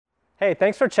Hey,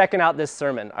 thanks for checking out this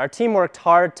sermon. Our team worked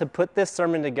hard to put this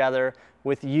sermon together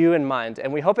with you in mind,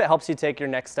 and we hope it helps you take your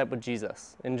next step with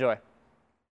Jesus. Enjoy.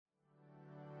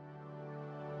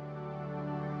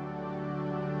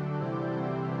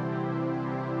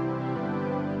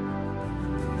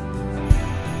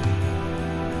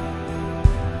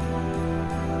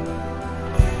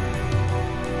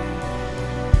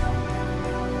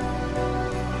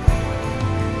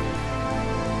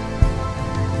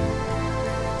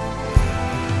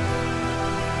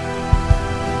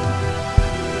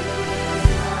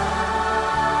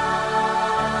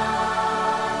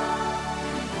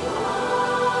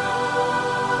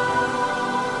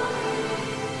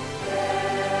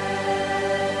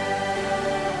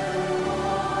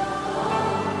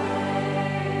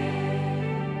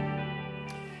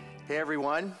 Hey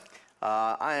everyone,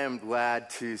 I am glad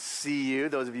to see you,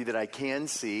 those of you that I can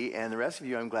see, and the rest of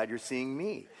you, I'm glad you're seeing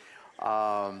me.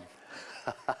 Well,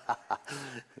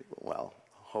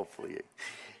 hopefully.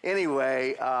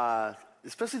 Anyway,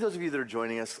 especially those of you that are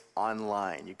joining us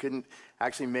online. You couldn't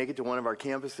actually make it to one of our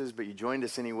campuses, but you joined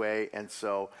us anyway, and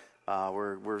so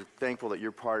we're thankful that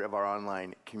you're part of our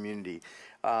online community.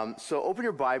 So open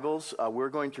your Bibles. We're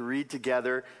going to read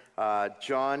together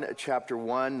John chapter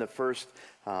 1, the first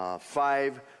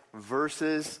 5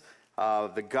 verses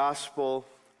of the Gospel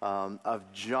of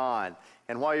John.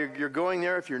 And while you're going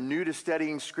there, if you're new to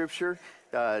studying Scripture,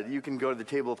 you can go to the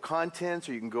table of contents,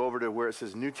 or you can go over to where it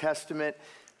says New Testament,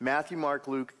 Matthew, Mark,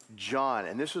 Luke, John.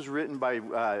 And this was written by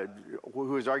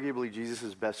who is arguably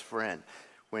Jesus' best friend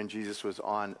when Jesus was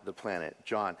on the planet,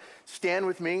 John. Stand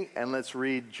with me and let's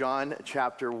read John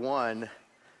chapter 1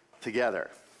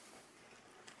 together.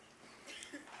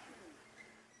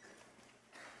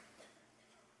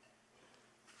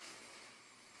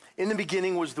 In the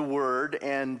beginning was the Word,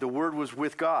 and the Word was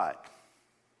with God.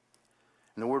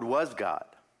 And the Word was God.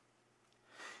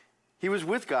 He was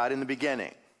with God in the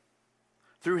beginning.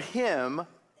 Through Him,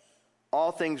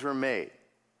 all things were made.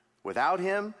 Without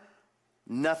Him,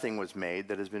 nothing was made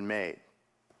that has been made.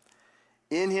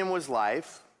 In Him was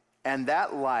life, and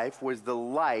that life was the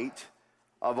light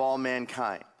of all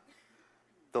mankind.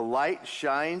 The light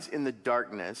shines in the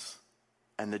darkness,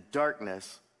 and the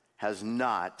darkness has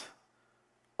not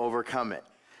overcome it.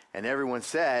 And everyone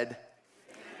said,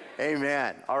 Amen.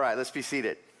 Amen. All right, let's be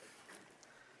seated.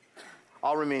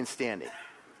 I'll remain standing.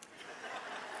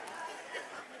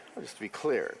 Just to be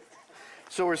clear.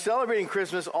 So we're celebrating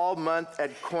Christmas all month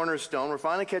at Cornerstone. We're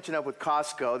finally catching up with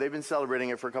Costco. They've been celebrating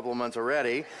it for a couple of months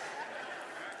already.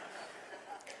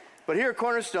 But here at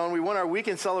Cornerstone, we want our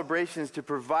weekend celebrations to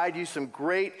provide you some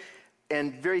great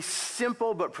and very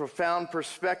simple but profound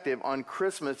perspective on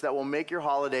Christmas that will make your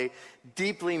holiday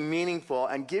deeply meaningful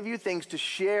and give you things to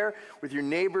share with your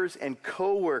neighbors and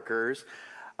coworkers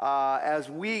as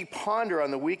we ponder on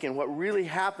the weekend what really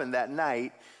happened that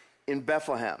night in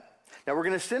Bethlehem. Now, we're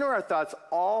going to center our thoughts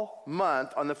all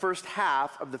month on the first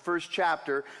half of the first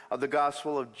chapter of the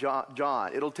Gospel of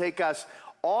John. It'll take us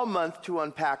all month to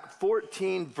unpack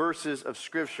 14 verses of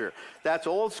Scripture. That's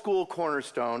old school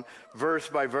Cornerstone, verse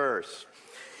by verse.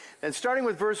 And starting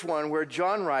with verse 1, where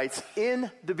John writes,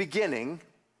 "In the beginning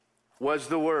was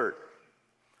the Word."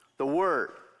 The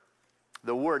Word.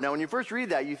 The Word. Now, when you first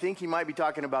read that, you think he might be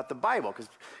talking about the Bible, because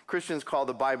Christians call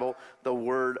the Bible the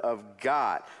Word of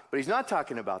God. But he's not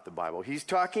talking about the Bible. He's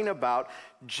talking about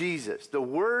Jesus. The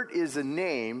Word is a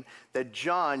name that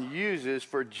John uses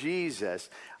for Jesus.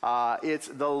 It's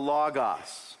the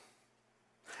Logos.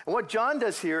 And what John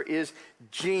does here is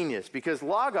genius, because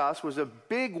Logos was a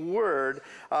big word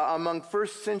among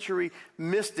first century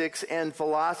mystics and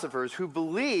philosophers who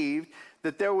believed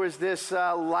that there was this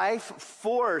life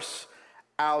force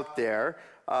out there,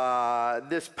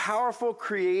 this powerful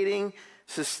creating,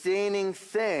 sustaining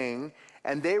thing,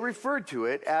 and they referred to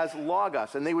it as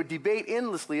Logos. And they would debate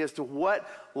endlessly as to what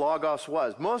Logos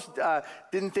was. Most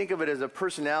didn't think of it as a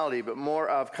personality, but more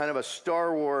of kind of a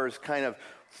Star Wars kind of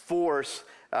force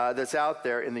that's out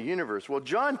there in the universe. Well,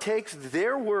 John takes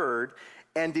their word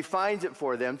and defines it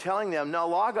for them, telling them, no,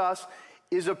 Logos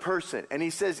is a person. And he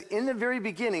says, in the very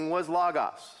beginning was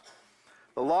Logos.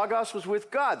 The Logos was with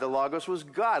God. The Logos was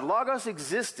God. Logos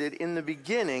existed in the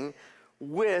beginning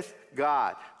with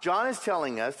God. John is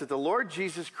telling us that the Lord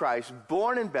Jesus Christ,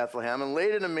 born in Bethlehem and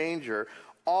laid in a manger,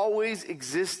 always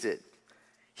existed.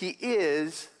 He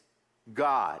is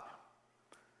God.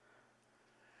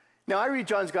 Now, I read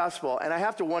John's gospel, and I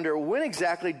have to wonder, when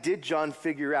exactly did John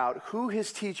figure out who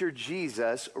his teacher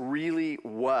Jesus really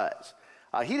was?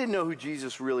 He didn't know who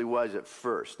Jesus really was at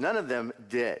first. None of them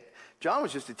did. John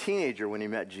was just a teenager when he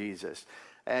met Jesus.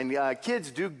 And kids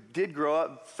did grow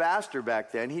up faster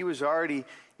back then. He was already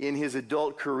in his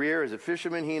adult career as a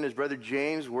fisherman. He and his brother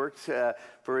James worked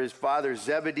for his father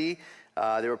Zebedee.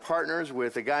 They were partners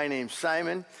with a guy named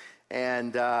Simon,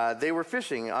 and they were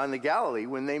fishing on the Galilee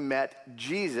when they met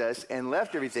Jesus and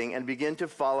left everything and began to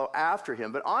follow after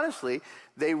him. But honestly,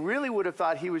 they really would have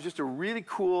thought he was just a really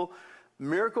cool,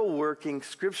 miracle-working,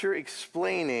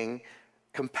 scripture-explaining,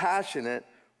 compassionate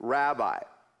rabbi.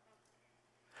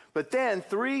 But then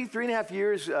 3.5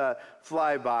 years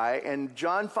fly by, and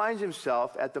John finds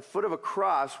himself at the foot of a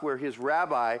cross where his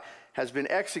rabbi has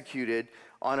been executed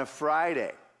on a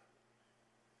Friday.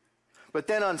 But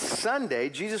then on Sunday,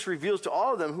 Jesus reveals to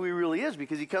all of them who he really is,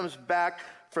 because he comes back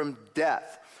from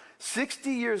death.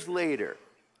 60 years later,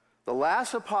 the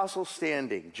last apostle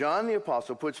standing, John the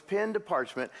apostle, puts pen to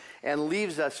parchment and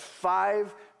leaves us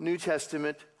 5 New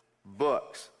Testament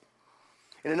books.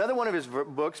 In another one of his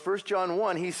books, 1 John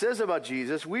 1, he says about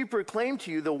Jesus, "We proclaim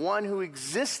to you the one who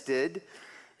existed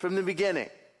from the beginning,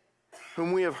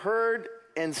 whom we have heard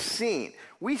and seen.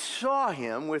 We saw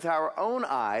him with our own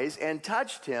eyes and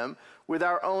touched him with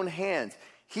our own hands.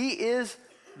 He is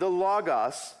the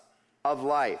Logos of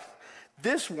life.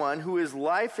 This one who is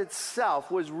life itself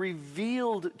was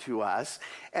revealed to us,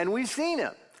 and we've seen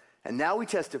him. And now we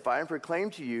testify and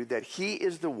proclaim to you that he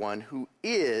is the one who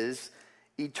is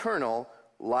eternal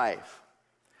life."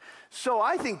 So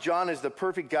I think John is the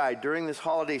perfect guide during this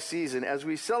holiday season as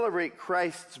we celebrate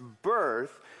Christ's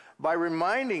birth by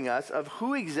reminding us of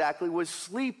who exactly was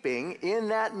sleeping in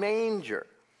that manger.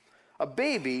 A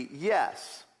baby,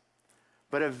 yes,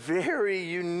 but a very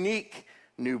unique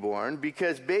newborn,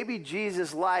 because baby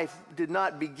Jesus' life did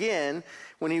not begin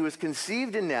when he was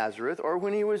conceived in Nazareth or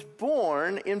when he was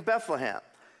born in Bethlehem.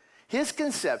 His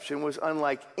conception was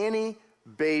unlike any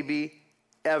baby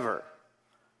ever,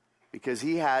 because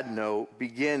he had no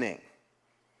beginning.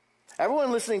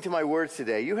 Everyone listening to my words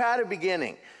today, you had a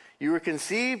beginning. You were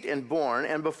conceived and born,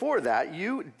 and before that,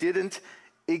 you didn't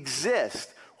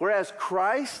exist. Whereas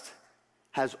Christ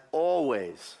has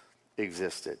always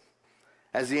existed.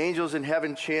 As the angels in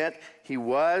heaven chant, he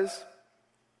was,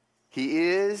 he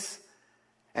is,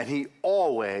 and he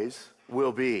always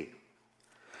will be.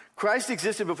 Christ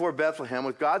existed before Bethlehem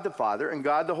with God the Father and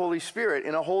God the Holy Spirit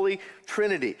in a holy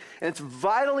trinity. And it's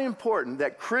vitally important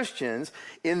that Christians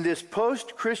in this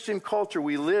post-Christian culture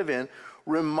we live in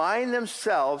remind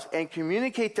themselves and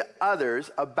communicate to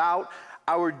others about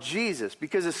our Jesus.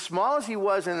 Because as small as he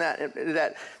was in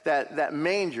that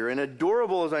manger, and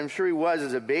adorable as I'm sure he was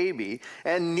as a baby,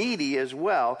 and needy as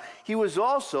well, he was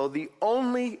also the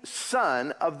only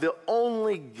son of the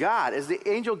only God. As the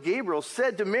angel Gabriel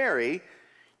said to Mary,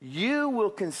 "You will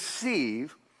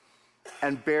conceive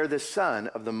and bear the Son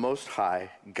of the Most High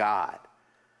God."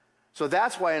 So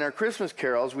that's why in our Christmas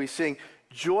carols we sing,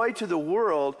 "Joy to the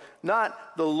world,"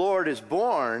 not "the Lord is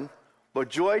born," but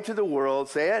 "Joy to the world,"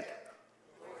 say it.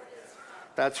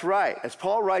 That's right. As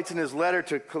Paul writes in his letter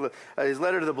to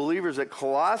the believers at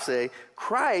Colossae,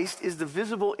 Christ is the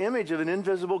visible image of an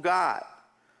invisible God.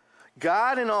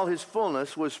 God in all his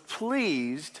fullness was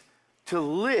pleased to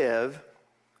live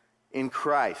in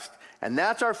Christ. And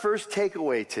that's our first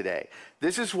takeaway today.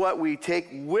 This is what we take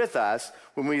with us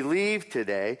when we leave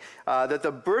today, that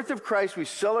the birth of Christ we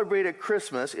celebrate at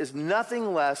Christmas is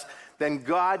nothing less than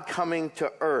God coming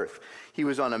to earth. He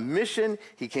was on a mission.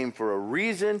 He came for a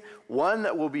reason, one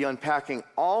that we'll be unpacking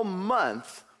all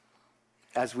month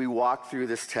as we walk through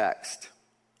this text.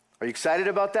 Are you excited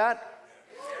about that?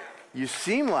 You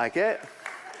seem like it.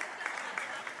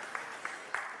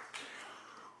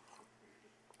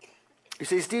 You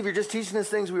say, "Steve, you're just teaching us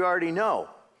things we already know."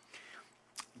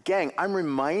 Gang, I'm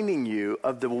reminding you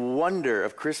of the wonder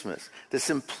of Christmas, the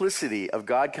simplicity of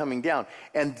God coming down.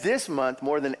 And this month,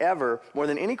 more than ever, more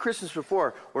than any Christmas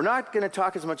before, we're not going to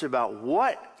talk as much about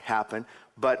what happened,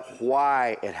 but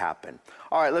why it happened.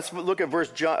 All right, let's look at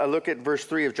verse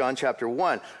 3 of John chapter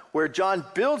 1, where John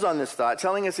builds on this thought,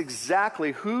 telling us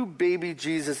exactly who baby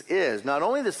Jesus is. Not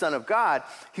only the Son of God,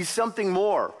 he's something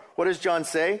more. What does John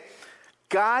say?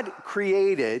 God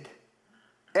created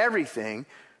everything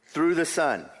through the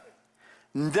Son.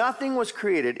 Nothing was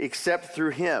created except through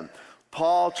him.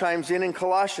 Paul chimes in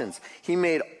Colossians. He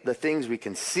made the things we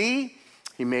can see.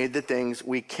 He made the things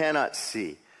we cannot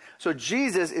see. So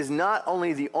Jesus is not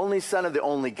only the only Son of the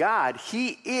only God,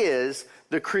 he is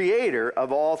the creator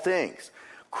of all things.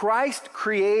 Christ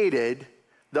created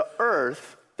the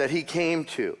earth that he came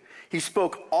to. He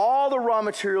spoke all the raw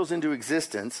materials into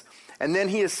existence, and then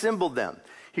he assembled them.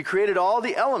 He created all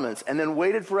the elements and then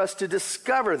waited for us to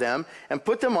discover them and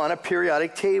put them on a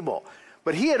periodic table.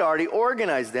 But he had already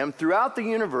organized them throughout the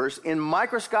universe in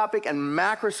microscopic and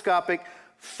macroscopic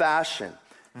fashion.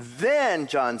 Then,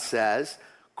 John says,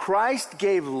 Christ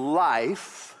gave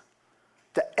life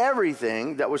to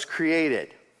everything that was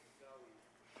created.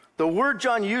 The word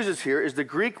John uses here is the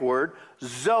Greek word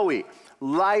zoe,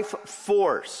 life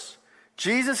force.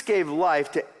 Jesus gave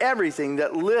life to everything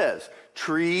that lives,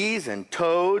 trees and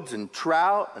toads and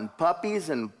trout and puppies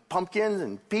and pumpkins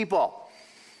and people.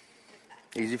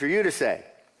 Easy for you to say.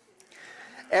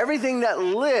 Everything that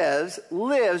lives,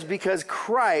 lives because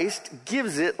Christ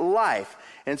gives it life.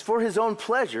 And it's for his own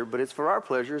pleasure, but it's for our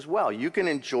pleasure as well. You can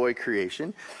enjoy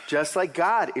creation just like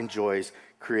God enjoys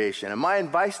creation. And my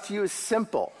advice to you is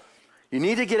simple. You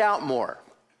need to get out more.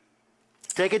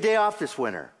 Take a day off this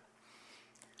winter.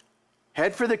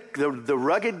 Head for the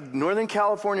rugged Northern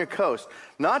California coast,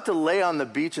 not to lay on the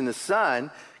beach in the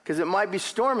sun, because it might be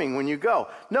storming when you go.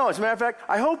 No, as a matter of fact,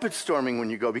 I hope it's storming when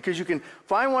you go, because you can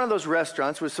find one of those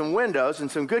restaurants with some windows and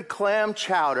some good clam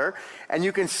chowder, and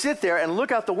you can sit there and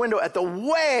look out the window at the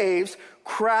waves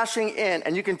crashing in,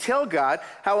 and you can tell God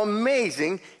how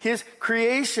amazing his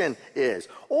creation is.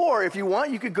 Or if you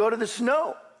want, you could go to the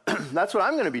snow. That's what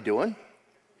I'm going to be doing.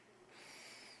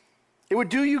 It would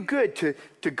do you good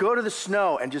to go to the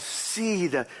snow and just see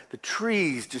the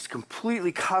trees just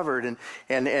completely covered and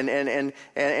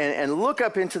look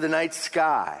up into the night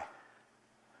sky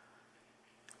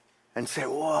and say,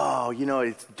 whoa,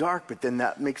 it's dark, but then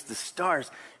that makes the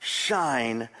stars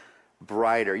shine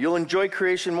brighter. You'll enjoy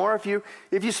creation more if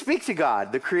you speak to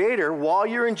God, the Creator, while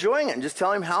you're enjoying it, and just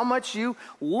tell him how much you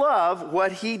love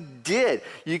what he did.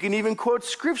 You can even quote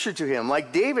scripture to him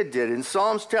like David did in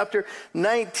Psalms chapter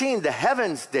 19. The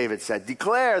heavens, David said,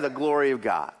 declare the glory of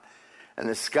God, and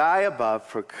the sky above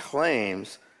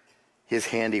proclaims his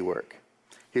handiwork.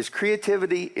 His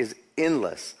creativity is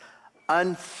endless,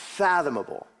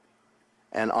 unfathomable,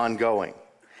 and ongoing.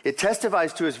 It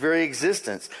testifies to his very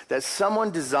existence that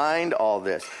someone designed all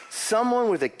this. Someone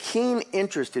with a keen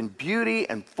interest in beauty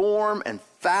and form and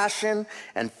fashion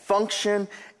and function.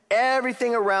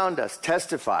 Everything around us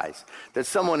testifies that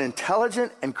someone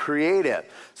intelligent and creative,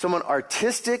 someone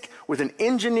artistic with an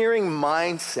engineering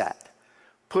mindset,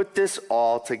 put this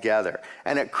all together.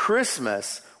 And at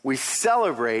Christmas, we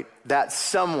celebrate that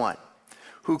someone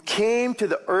who came to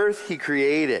the earth he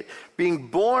created, being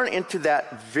born into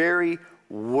that very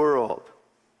world.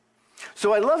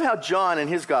 So I love how John in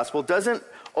his gospel doesn't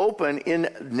open in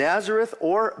Nazareth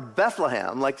or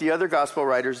Bethlehem like the other gospel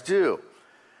writers do.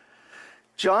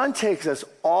 John takes us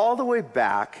all the way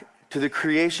back to the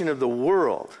creation of the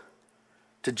world,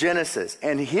 to Genesis.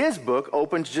 And his book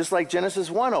opens just like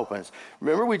Genesis 1 opens.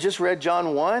 Remember, we just read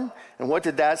John 1, and what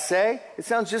did that say? It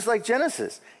sounds just like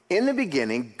Genesis. In the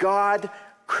beginning, God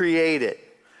created.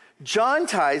 John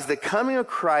ties the coming of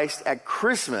Christ at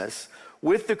Christmas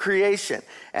with the creation.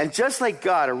 And just like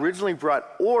God originally brought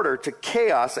order to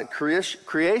chaos at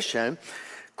creation,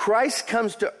 Christ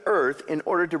comes to earth in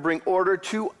order to bring order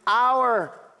to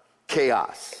our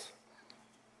chaos.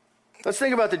 Let's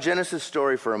think about the Genesis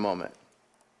story for a moment.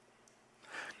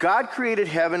 God created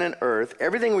heaven and earth,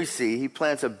 everything we see. He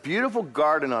plants a beautiful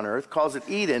garden on earth, calls it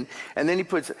Eden, and then he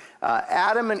puts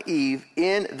Adam and Eve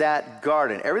in that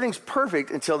garden. Everything's perfect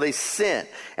until they sin.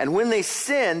 And when they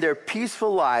sinned, their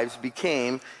peaceful lives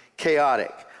became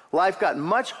chaotic. Life got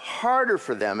much harder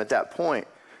for them at that point.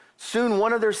 Soon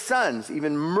one of their sons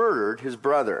even murdered his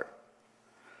brother.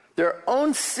 Their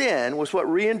own sin was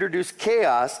what reintroduced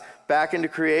chaos back into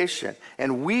creation.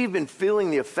 And we've been feeling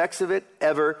the effects of it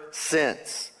ever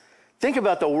since. Think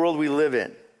about the world we live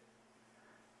in,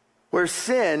 where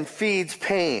sin feeds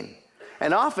pain.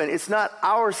 And often it's not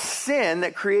our sin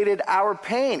that created our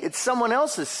pain. It's someone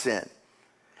else's sin.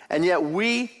 And yet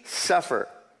we suffer.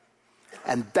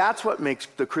 And that's what makes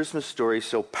the Christmas story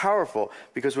so powerful,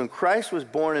 because when Christ was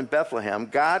born in Bethlehem,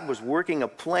 God was working a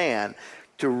plan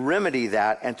to remedy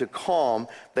that and to calm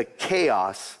the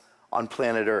chaos on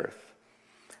planet Earth.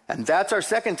 And that's our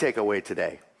second takeaway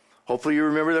today. Hopefully you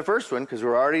remember the first one, because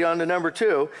we're already on to number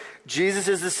 2. Jesus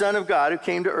is the Son of God who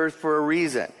came to earth for a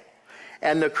reason.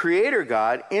 And the Creator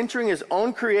God, entering his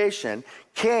own creation,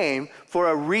 came for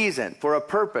a reason, for a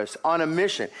purpose, on a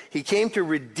mission. He came to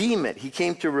redeem it. He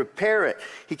came to repair it.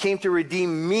 He came to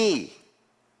redeem me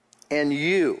and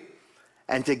you,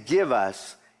 and to give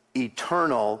us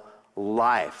eternal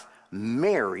life.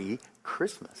 Merry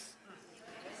Christmas.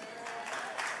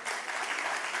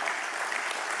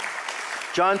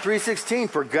 John 3:16,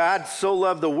 for God so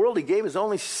loved the world, he gave his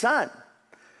only Son,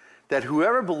 that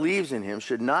whoever believes in him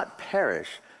should not perish,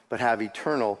 but have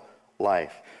eternal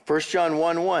life. 1 John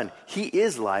 1:1, he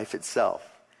is life itself.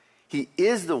 He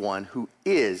is the one who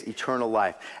is eternal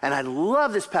life. And I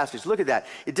love this passage. Look at that.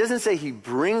 It doesn't say he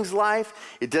brings life.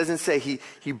 It doesn't say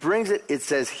he brings it. It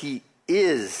says he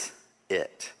is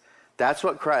it. That's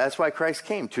why Christ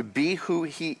came, to be who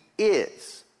he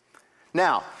is.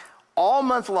 Now, all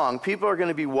month long, people are going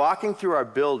to be walking through our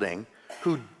building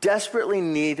who desperately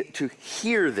need to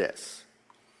hear this.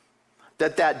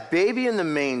 That baby in the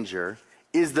manger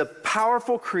is the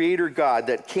powerful creator God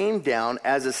that came down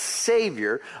as a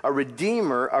savior, a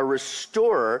redeemer, a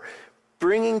restorer,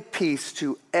 bringing peace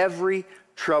to every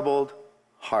troubled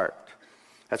heart.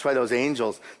 That's why those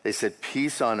angels, they said,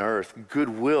 peace on earth,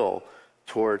 goodwill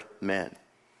toward men.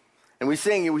 And we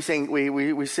sing,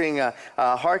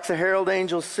 hark the herald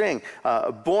angels sing,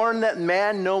 born that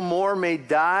man no more may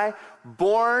die,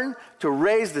 born to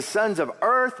raise the sons of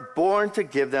earth, born to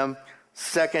give them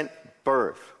second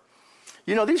birth.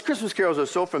 You know, these Christmas carols are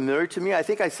so familiar to me. I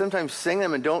think I sometimes sing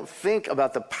them and don't think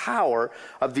about the power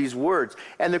of these words.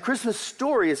 And the Christmas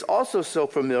story is also so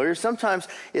familiar. Sometimes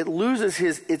it loses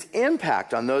its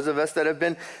impact on those of us that have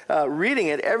been reading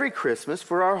it every Christmas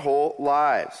for our whole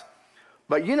lives.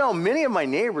 But you know, many of my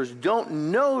neighbors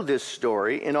don't know this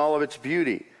story in all of its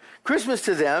beauty. Christmas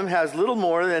to them has little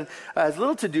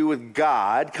to do with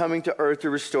God coming to earth to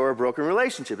restore a broken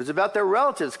relationship. It's about their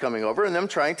relatives coming over and them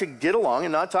trying to get along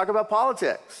and not talk about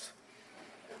politics.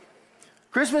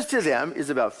 Christmas to them is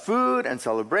about food and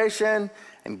celebration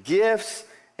and gifts,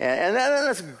 and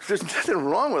there's nothing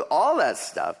wrong with all that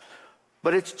stuff,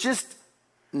 but it's just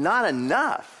not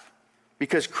enough,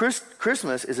 because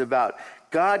Christmas is about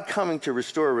God coming to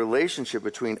restore a relationship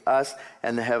between us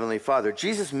and the Heavenly Father.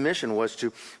 Jesus' mission was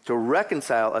to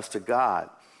reconcile us to God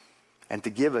and to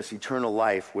give us eternal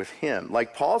life with him.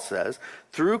 Like Paul says,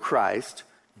 through Christ,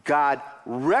 God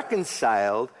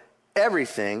reconciled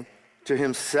everything to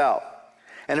himself.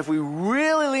 And if we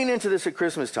really lean into this at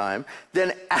Christmas time,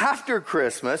 then after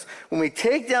Christmas, when we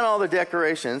take down all the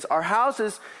decorations, our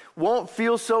houses won't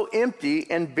feel so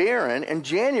empty and barren, and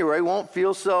January won't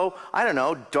feel so,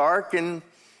 dark and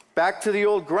back to the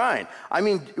old grind. I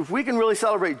mean, if we can really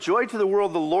celebrate joy to the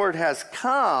world, the Lord has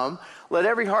come, let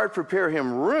every heart prepare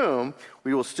him room,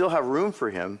 we will still have room for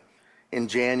him in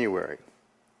January.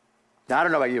 Now, I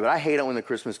don't know about you, but I hate it when the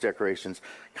Christmas decorations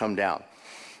come down.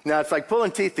 Now, it's like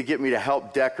pulling teeth to get me to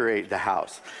help decorate the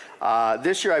house.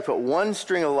 This year, I put one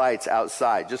string of lights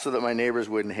outside just so that my neighbors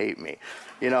wouldn't hate me.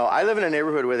 You know, I live in a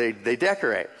neighborhood where they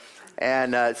decorate.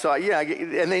 And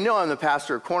and they know I'm the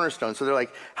pastor of Cornerstone, so they're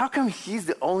like, how come he's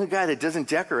the only guy that doesn't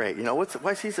decorate? You know,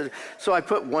 why is he so I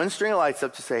put one string of lights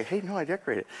up to say, hey, no, I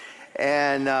decorated.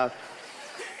 And,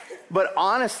 but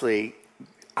honestly,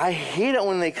 I hate it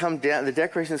when they come down, the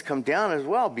decorations come down as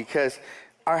well, because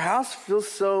our house feels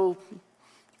so,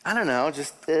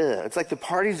 it's like the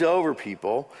party's over,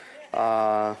 people.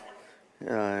 All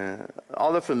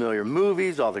the familiar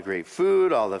movies, all the great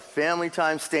food, all the family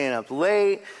time, staying up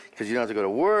late because you don't have to go to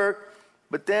work.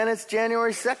 But then it's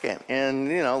January 2nd, and,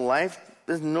 life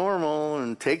is normal,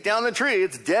 and take down the tree.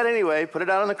 It's dead anyway. Put it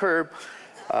out on the curb.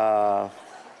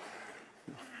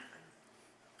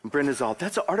 Brenda's all,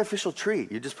 that's an artificial tree.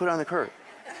 You just put it on the curb.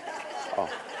 Oh.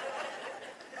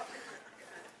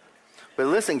 But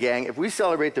listen, gang, if we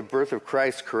celebrate the birth of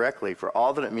Christ correctly for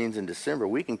all that it means in December,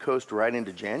 we can coast right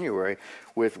into January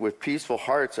with peaceful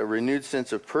hearts, a renewed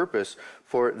sense of purpose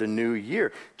for the new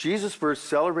year. Jesus' birth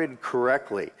celebrated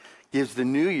correctly gives the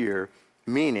new year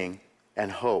meaning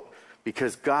and hope.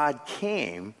 Because God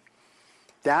came,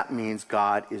 that means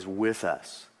God is with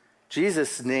us.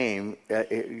 Jesus' name,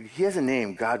 he has a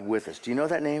name, God with us. Do you know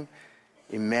that name?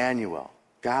 Emmanuel.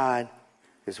 God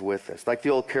is with us. Like the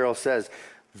old carol says,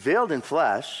 veiled in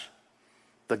flesh,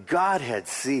 the Godhead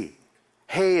see.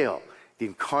 Hail, the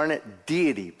incarnate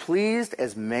deity, pleased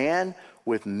as man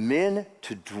with men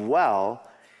to dwell,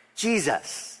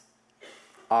 Jesus,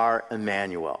 our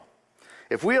Emmanuel.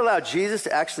 If we allow Jesus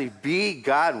to actually be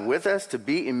God with us, to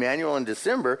be Emmanuel in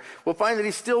December, we'll find that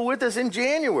he's still with us in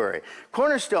January.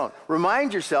 Cornerstone,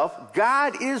 remind yourself,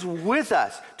 God is with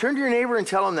us. Turn to your neighbor and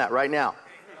tell him that right now.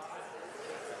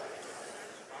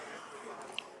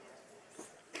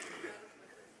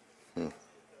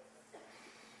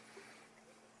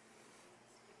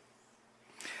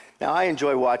 Now, I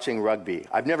enjoy watching rugby.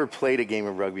 I've never played a game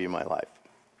of rugby in my life,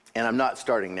 and I'm not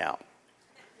starting now.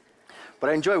 But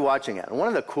I enjoy watching it. And one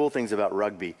of the cool things about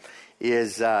rugby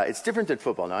is it's different than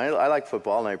football. Now, I like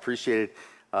football, and I appreciated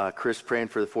Chris praying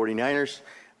for the 49ers,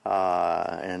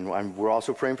 and we're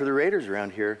also praying for the Raiders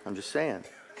around here. I'm just saying.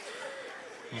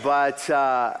 But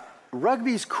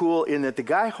rugby's cool in that the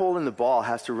guy holding the ball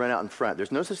has to run out in front.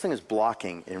 There's no such thing as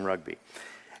blocking in rugby.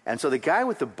 And so the guy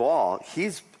with the ball,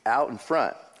 he's out in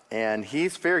front. And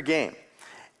he's fair game,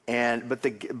 but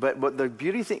the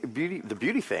beauty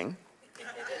thing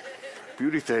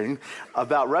beauty thing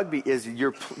about rugby is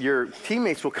your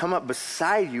teammates will come up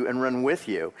beside you and run with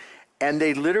you, and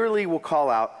they literally will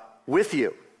call out, with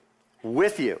you,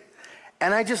 with you.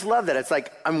 And I just love that. It's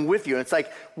like, I'm with you. And it's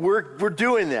like, we're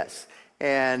doing this.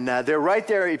 And they're right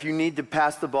there if you need to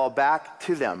pass the ball back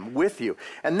to them, with you.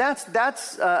 And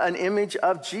that's an image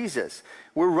of Jesus.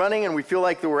 We're running and we feel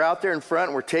like that we're out there in front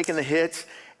and we're taking the hits.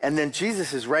 And then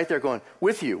Jesus is right there going,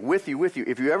 with you, with you, with you.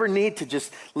 If you ever need to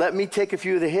just let me take a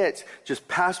few of the hits, just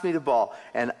pass me the ball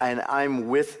and I'm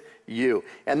with you.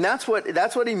 And that's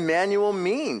what Emmanuel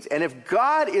means. And if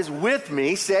God is with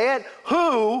me, say it,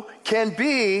 who can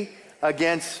be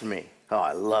against me? Oh,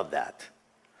 I love that.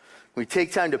 We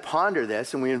take time to ponder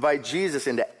this and we invite Jesus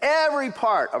into every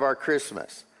part of our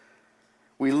Christmas.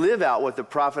 We live out what the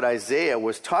prophet Isaiah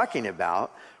was talking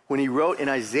about when he wrote in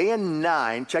Isaiah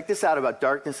 9, check this out about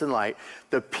darkness and light,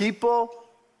 the people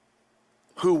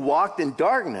who walked in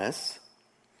darkness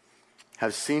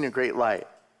have seen a great light.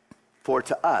 For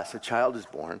to us a child is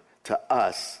born, to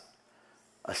us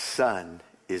a son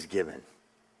is given.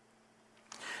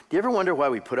 Do you ever wonder why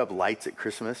we put up lights at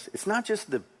Christmas? It's not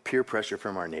just the peer pressure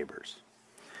from our neighbors.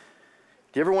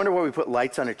 Do you ever wonder why we put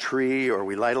lights on a tree or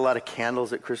we light a lot of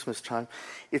candles at Christmas time?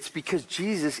 It's because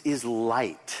Jesus is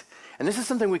light. And this is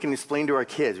something we can explain to our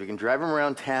kids. We can drive them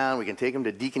around town. We can take them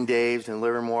to Deacon Dave's in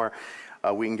Livermore.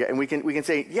 We can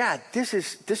say, yeah, this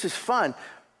is fun.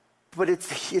 But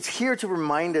it's here to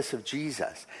remind us of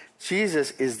Jesus.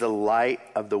 Jesus is the light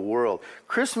of the world.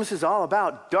 Christmas is all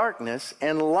about darkness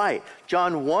and light.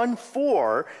 John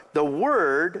 1:4, the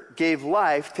Word gave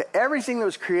life to everything that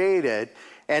was created,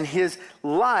 and his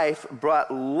life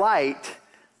brought light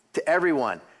to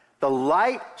everyone. The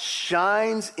light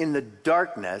shines in the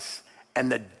darkness,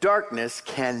 and the darkness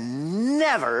can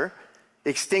never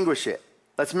extinguish it.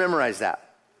 Let's memorize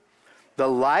that. The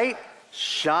light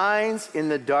shines in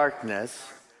the darkness.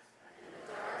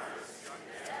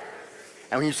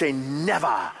 And when you say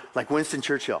never, like Winston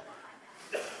Churchill.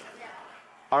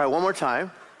 All right, one more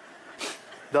time.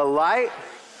 The light.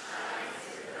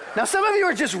 Now, some of you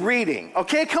are just reading,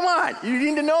 okay? Come on. You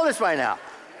need to know this by now.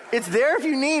 It's there if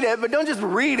you need it, but don't just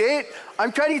read it.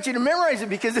 I'm trying to get you to memorize it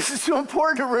because this is so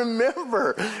important to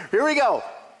remember. Here we go.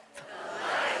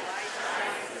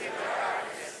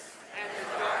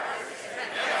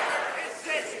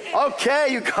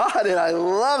 Okay, you got it. I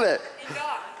love it.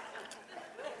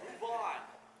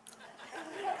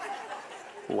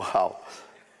 Wow.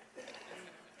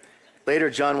 Later,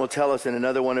 John will tell us in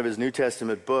another one of his New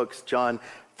Testament books, 1 John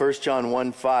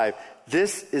 1:5,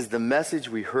 this is the message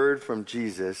we heard from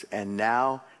Jesus and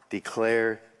now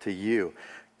declare to you.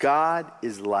 God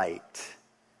is light,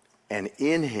 and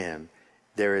in him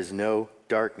there is no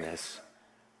darkness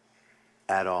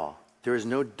at all. There is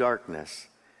no darkness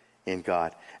in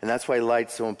God. And that's why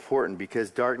light's so important, because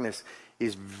darkness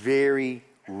is very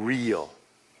real.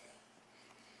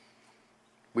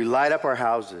 We light up our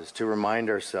houses to remind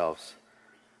ourselves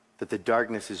that the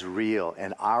darkness is real,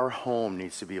 and our home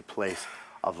needs to be a place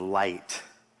of light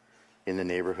in the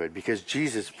neighborhood, because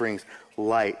Jesus brings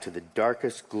light to the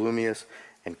darkest, gloomiest,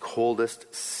 and coldest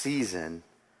season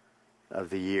of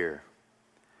the year.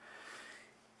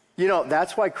 You know,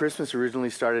 that's why Christmas originally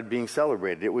started being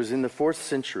celebrated. It was in the 4th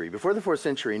century. Before the 4th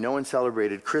century, no one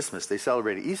celebrated Christmas. They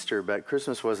celebrated Easter, but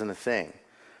Christmas wasn't a thing.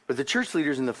 But the church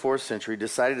leaders in the 4th century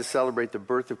decided to celebrate the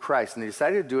birth of Christ, and they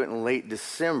decided to do it in late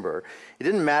December. It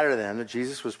didn't matter to them that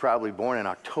Jesus was probably born in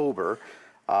October.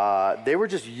 They were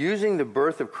just using the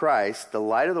birth of Christ, the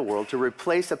light of the world, to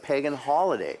replace a pagan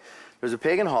holiday. There's a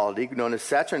pagan holiday known as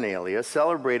Saturnalia,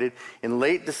 celebrated in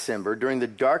late December during the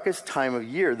darkest time of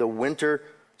year, the winter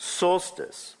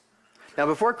solstice. Now,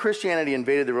 before Christianity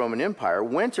invaded the Roman Empire,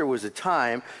 winter was a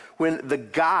time when the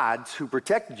gods who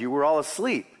protected you were all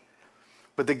asleep.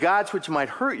 But the gods which might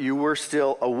hurt you were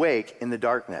still awake in the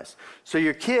darkness. So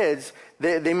your kids,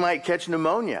 they might catch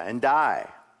pneumonia and die.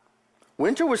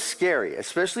 Winter was scary,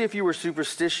 especially if you were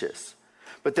superstitious.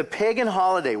 But the pagan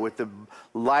holiday with the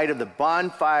light of the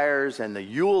bonfires and the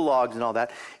Yule logs and all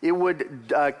that, it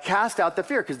would cast out the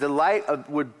fear, because the light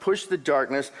would push the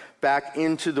darkness back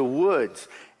into the woods.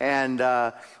 And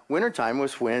wintertime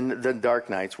was when the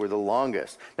dark nights were the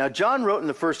longest. Now, John wrote in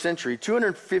the 1st century,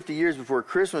 250 years before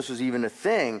Christmas was even a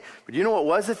thing. But you know what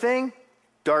was a thing?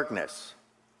 Darkness.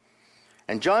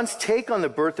 And John's take on the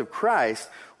birth of Christ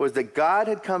was that God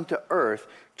had come to earth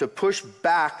to push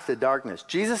back the darkness.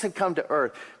 Jesus had come to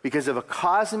earth because of a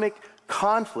cosmic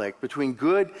conflict between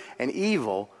good and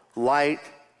evil, light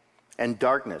and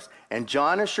darkness. And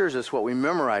John assures us what we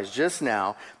memorized just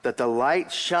now, that the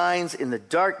light shines in the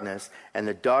darkness, and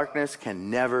the darkness can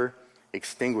never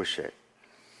extinguish it.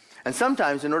 And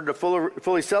sometimes, in order to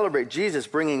fully celebrate Jesus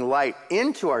bringing light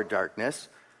into our darkness,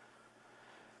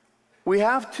 we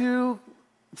have to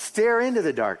stare into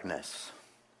the darkness.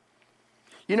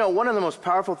 You know, one of the most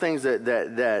powerful things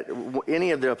that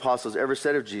any of the apostles ever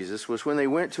said of Jesus was when they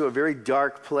went to a very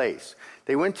dark place.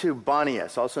 They went to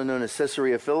Bonias, also known as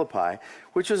Caesarea Philippi,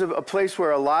 which was a place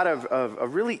where a lot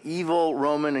of really evil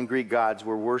Roman and Greek gods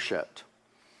were worshipped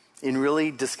in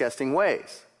really disgusting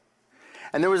ways.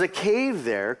 And there was a cave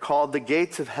there called the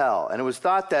Gates of Hell. And it was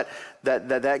thought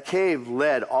that cave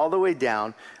led all the way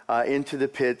down into the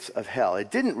pits of hell.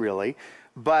 It didn't really,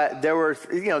 but there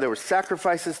were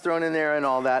sacrifices thrown in there and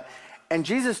all that. And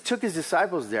Jesus took his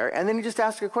disciples there, and then he just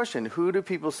asked a question: who do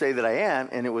people say that I am?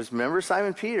 And it was, remember,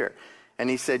 Simon Peter. And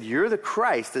he said, you're the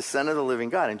Christ, the Son of the living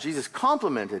God. And Jesus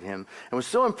complimented him and was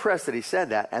so impressed that he said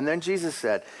that. And then Jesus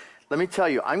said, let me tell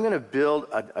you, I'm going to build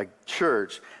a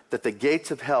church that the gates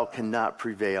of hell cannot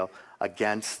prevail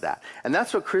against that. And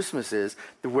that's what Christmas is,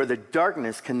 where the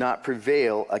darkness cannot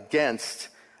prevail against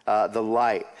the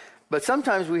light. But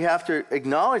sometimes we have to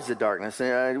acknowledge the darkness.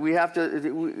 And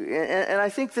I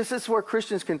think this is where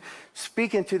Christians can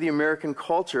speak into the American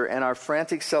culture and our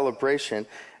frantic celebration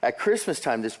at Christmas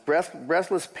time, this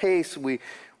breathless pace and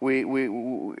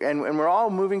we're all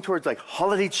moving towards like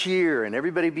holiday cheer and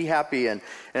everybody be happy, and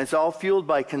it's all fueled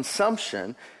by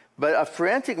consumption. But a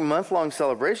frantic month-long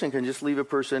celebration can just leave a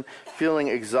person feeling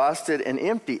exhausted and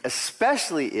empty,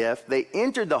 especially if they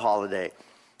entered the holiday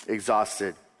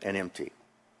exhausted and empty.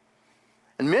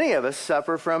 And many of us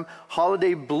suffer from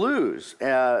holiday blues.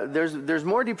 There's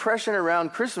more depression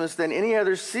around Christmas than any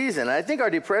other season. And I think our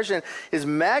depression is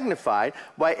magnified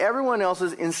by everyone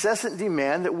else's incessant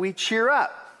demand that we cheer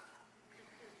up.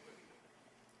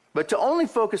 But to only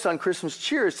focus on Christmas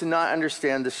cheer is to not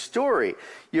understand the story.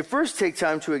 You first take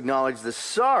time to acknowledge the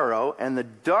sorrow and the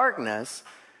darkness,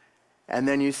 and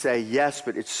then you say, yes,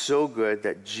 but it's so good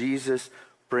that Jesus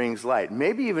brings light.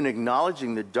 Maybe even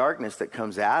acknowledging the darkness that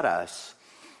comes at us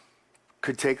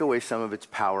could take away some of its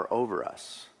power over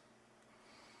us.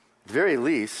 At the very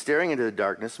least, staring into the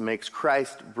darkness makes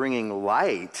Christ bringing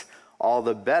light all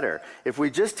the better. If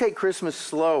we just take Christmas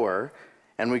slower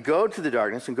and we go to the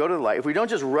darkness and go to the light, if we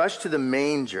don't just rush to the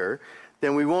manger,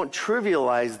 then we won't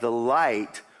trivialize the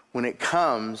light when it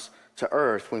comes to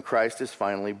earth, when Christ is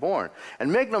finally born.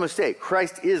 And make no mistake,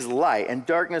 Christ is light, and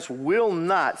darkness will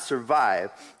not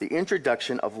survive the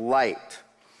introduction of light.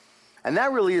 And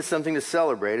that really is something to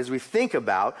celebrate as we think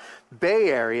about Bay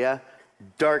Area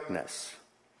darkness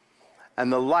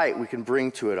and the light we can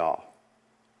bring to it all.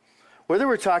 Whether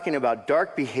we're talking about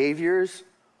dark behaviors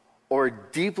or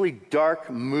deeply dark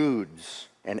moods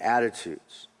and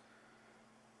attitudes,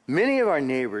 many of our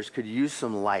neighbors could use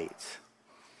some light.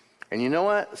 And you know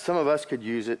what? Some of us could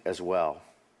use it as well.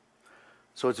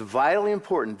 So it's vitally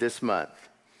important this month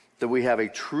that we have a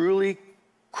truly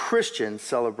Christian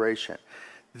celebration.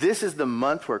 This is the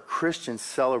month where Christians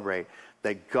celebrate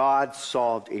that God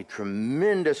solved a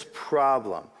tremendous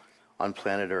problem on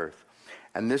planet Earth.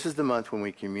 And this is the month when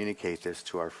we communicate this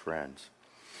to our friends.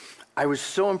 I was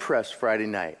so impressed Friday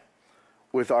night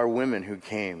with our women who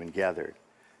came and gathered.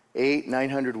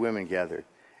 900 women gathered.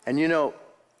 And you know,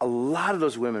 a lot of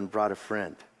those women brought a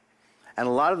friend. And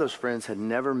a lot of those friends had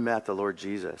never met the Lord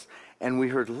Jesus. And we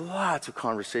heard lots of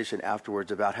conversation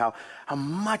afterwards about how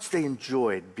much they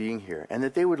enjoyed being here and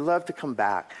that they would love to come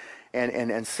back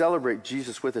and celebrate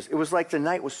Jesus with us. It was like the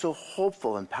night was so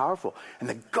hopeful and powerful, and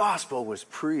the gospel was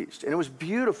preached. And it was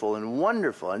beautiful and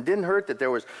wonderful, and didn't hurt that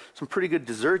there was some pretty good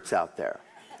desserts out there.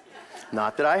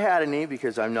 Not that I had any,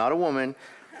 because I'm not a woman.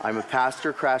 I'm a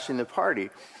pastor crashing the party.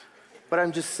 But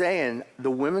I'm just saying,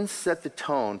 the women set the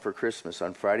tone for Christmas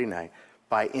on Friday night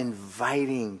by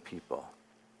inviting people.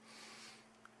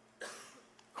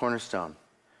 Cornerstone,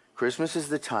 Christmas is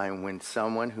the time when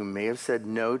someone who may have said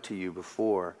no to you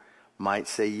before might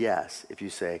say yes if you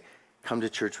say, come to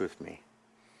church with me.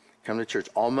 Come to church.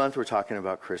 All month we're talking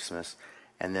about Christmas,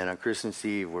 and then on Christmas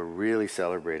Eve we're really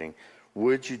celebrating.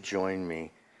 Would you join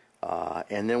me?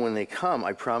 And then when they come,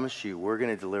 I promise you, we're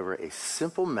going to deliver a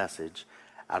simple message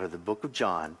out of the book of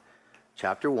John,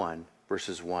 chapter 1,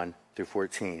 verses 1 through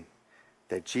 14,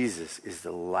 that Jesus is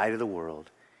the light of the world.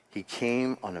 He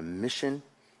came on a mission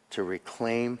to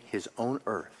reclaim his own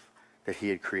earth that he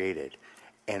had created.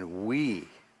 And we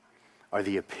are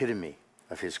the epitome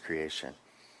of his creation.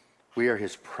 We are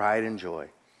his pride and joy.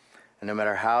 And no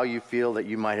matter how you feel that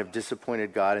you might have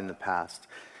disappointed God in the past,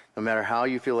 no matter how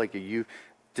you feel like you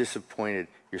disappointed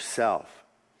yourself,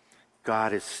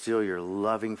 God is still your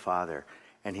loving Father,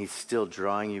 and he's still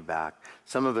drawing you back.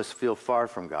 Some of us feel far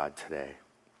from God today.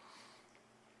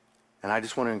 And I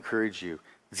just want to encourage you,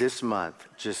 this month,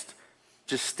 just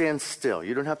stand still.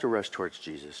 You don't have to rush towards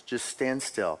Jesus. Just stand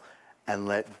still and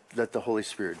let the Holy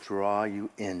Spirit draw you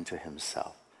into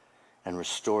himself and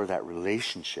restore that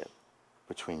relationship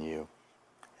between you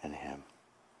and him.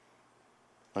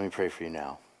 Let me pray for you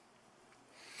now.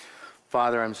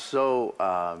 Father, I'm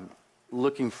so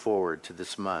looking forward to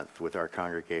this month with our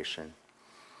congregation.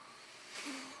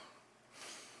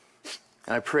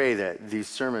 And I pray that these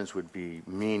sermons would be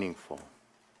meaningful.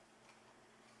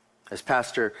 As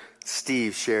Pastor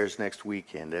Steve shares next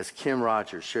weekend, as Kim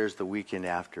Rogers shares the weekend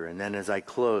after, and then as I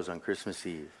close on Christmas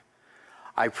Eve,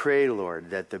 I pray, Lord,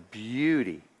 that the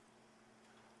beauty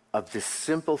of this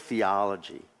simple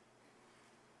theology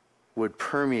would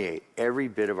permeate every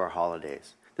bit of our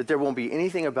holidays, that there won't be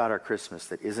anything about our Christmas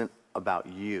that isn't about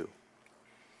you.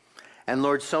 And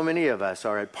Lord, so many of us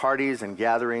are at parties and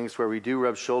gatherings where we do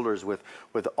rub shoulders with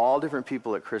all different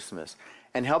people at Christmas.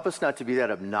 And help us not to be that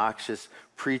obnoxious,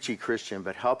 preachy Christian,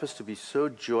 but help us to be so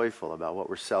joyful about what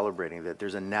we're celebrating that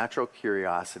there's a natural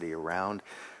curiosity around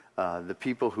the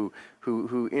people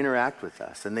who interact with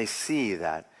us. And they see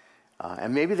that,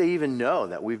 and maybe they even know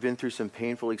that we've been through some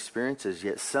painful experiences,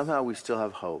 yet somehow we still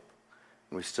have hope,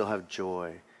 and we still have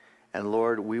joy. And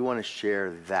Lord, we want to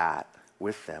share that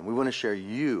with them. We want to share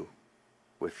you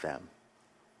with them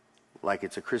like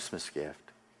it's a Christmas gift.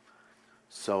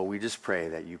 So we just pray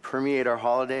that you permeate our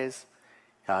holidays,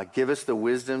 give us the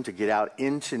wisdom to get out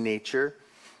into nature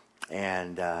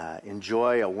and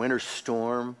enjoy a winter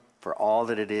storm for all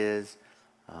that it is,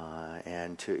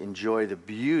 and to enjoy the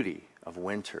beauty of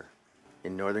winter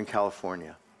in Northern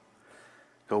California.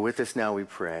 Go with us now, we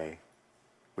pray,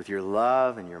 with your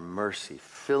love and your mercy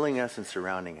filling us and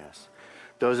surrounding us.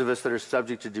 Those of us that are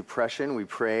subject to depression, we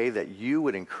pray that you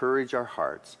would encourage our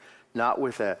hearts, not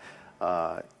with a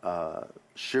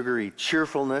sugary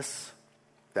cheerfulness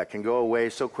that can go away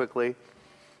so quickly,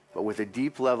 but with a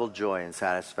deep level joy and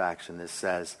satisfaction that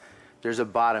says, there's a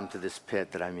bottom to this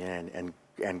pit that I'm in,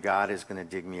 and God is going to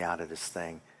dig me out of this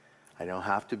thing. I don't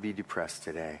have to be depressed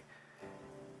today.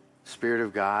 Spirit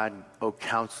of God, oh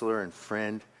counselor and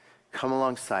friend, come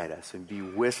alongside us and be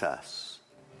with us.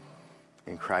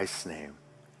 In Christ's name.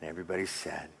 And everybody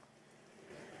said,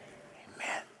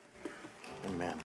 amen. Amen.